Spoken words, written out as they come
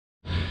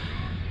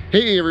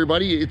Hey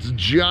everybody, it's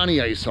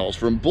Johnny Icehouse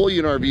from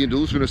Bullyan RV in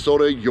Duluth,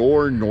 Minnesota,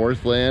 your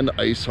Northland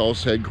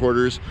Icehouse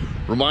headquarters,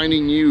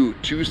 reminding you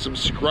to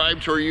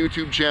subscribe to our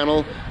YouTube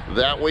channel.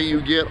 That way you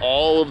get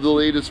all of the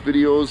latest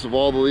videos of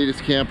all the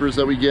latest campers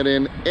that we get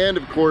in, and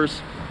of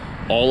course,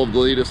 all of the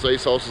latest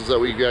ice houses that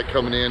we got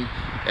coming in.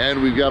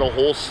 And we've got a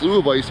whole slew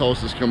of ice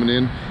houses coming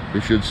in.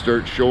 They should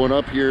start showing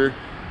up here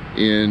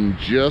in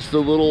just a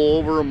little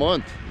over a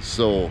month.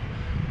 So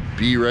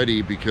be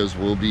ready, because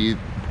we'll be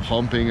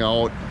pumping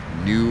out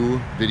new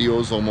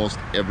videos almost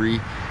every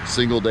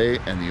single day,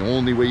 and the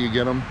only way you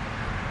get them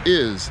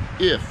is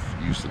if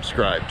you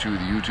subscribe to the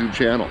YouTube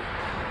channel.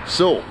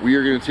 So we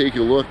are going to take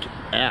a look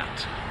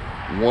at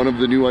one of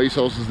the new ice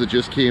houses that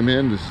just came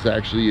in. This is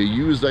actually a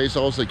used ice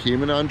house that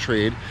came in on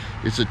trade.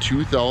 It's a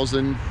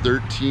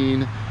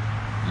 2013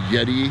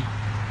 Yetti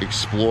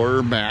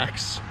Xplorer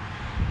Maxx.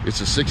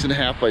 It's a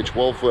 6.5 by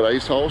 12 foot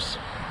ice house.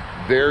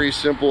 Very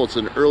simple. It's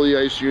an early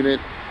ice unit.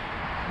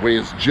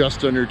 Weighs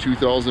just under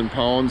 2,000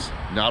 pounds.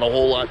 Not a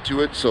whole lot to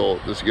it, so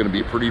this is going to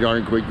be a pretty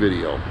darn quick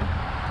video.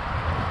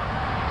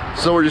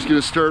 So we're just going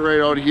to start right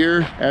out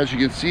here. As you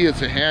can see,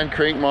 it's a hand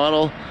crank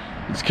model.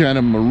 It's kind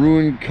of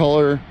maroon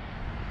color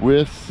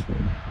with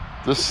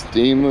the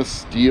stainless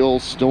steel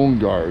stone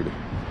guard.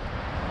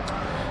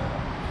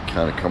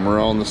 Kind of come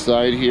around the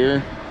side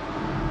here.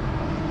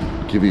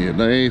 Give you a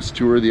nice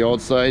tour of the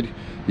outside.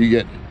 You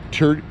get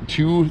two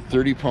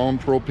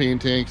 30-pound propane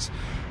tanks,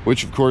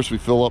 which of course we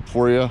fill up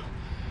for you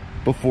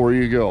before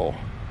you go.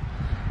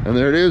 And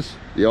there it is,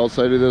 the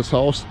outside of this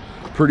house.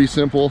 Pretty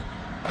simple.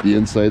 The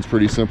inside's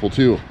pretty simple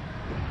too.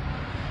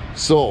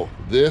 So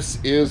this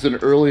is an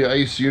early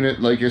ice unit.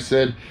 Like I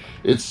said,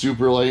 it's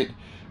super light,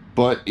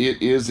 but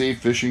it is a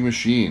fishing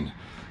machine.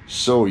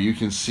 So you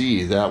can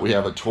see that we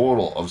have a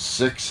total of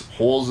 6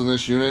 holes in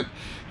this unit.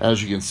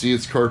 As you can see,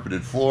 it's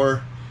carpeted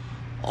floor,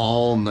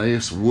 all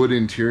nice wood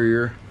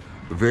interior,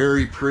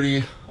 very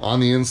pretty on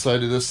the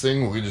inside of this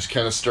thing. We just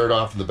kind of start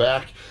off in the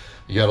back.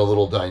 You got a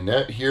little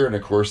dinette here, and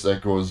of course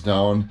that goes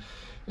down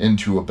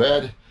into a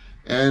bed,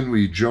 and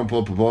we jump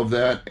up above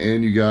that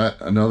and you got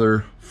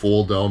another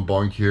fold down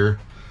bunk here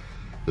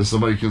that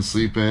somebody can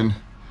sleep in.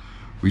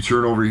 We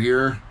turn over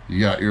here, you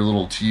got your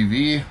little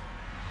TV,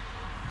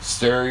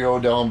 stereo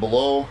down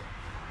below,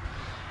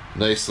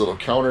 nice little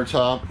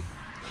countertop,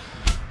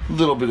 a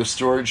little bit of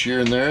storage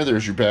here and there.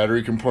 There's your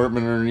battery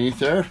compartment underneath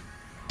there,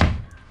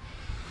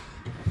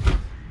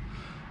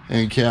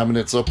 and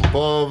cabinets up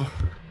above.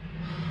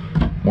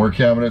 More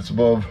cabinets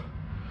above.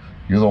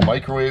 Your little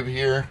microwave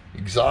here,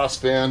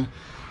 exhaust fan,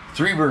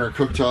 3-burner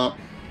cooktop,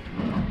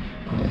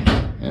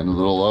 and a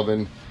little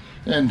oven.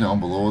 And down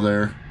below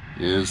there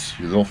is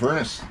your little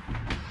furnace.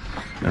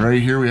 And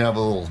right here we have a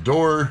little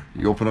door.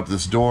 You open up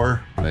this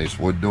door, nice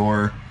wood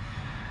door,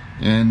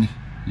 and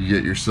you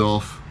get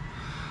yourself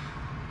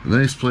a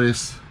nice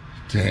place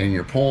to hang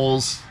your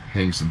poles,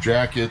 hang some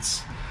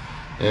jackets,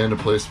 and a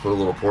place to put a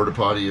little porta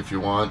potty if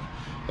you want.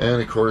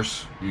 And of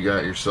course, you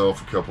got yourself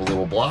a couple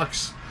little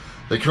blocks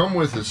that come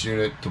with this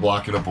unit to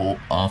block it up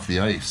off the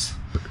ice.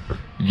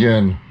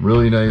 Again,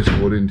 really nice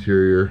wood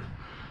interior,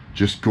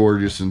 just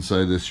gorgeous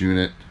inside this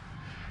unit.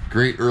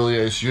 Great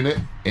early ice unit,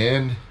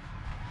 and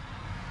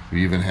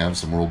we even have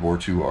some World War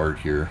II art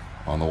here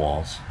on the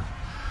walls.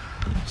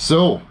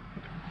 So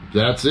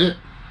that's it.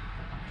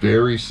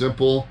 Very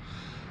simple,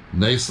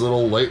 nice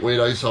little lightweight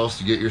ice house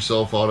to get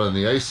yourself out on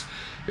the ice.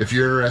 If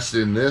you're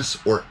interested in this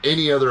or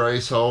any other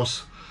ice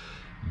house,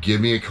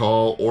 give me a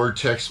call or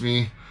text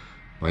me.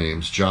 My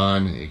name's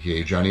John,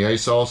 aka Johnny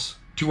Icehouse,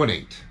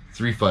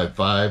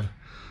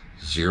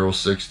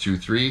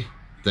 218-355-0623.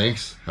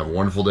 Thanks, have a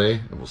wonderful day,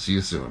 and we'll see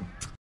you soon.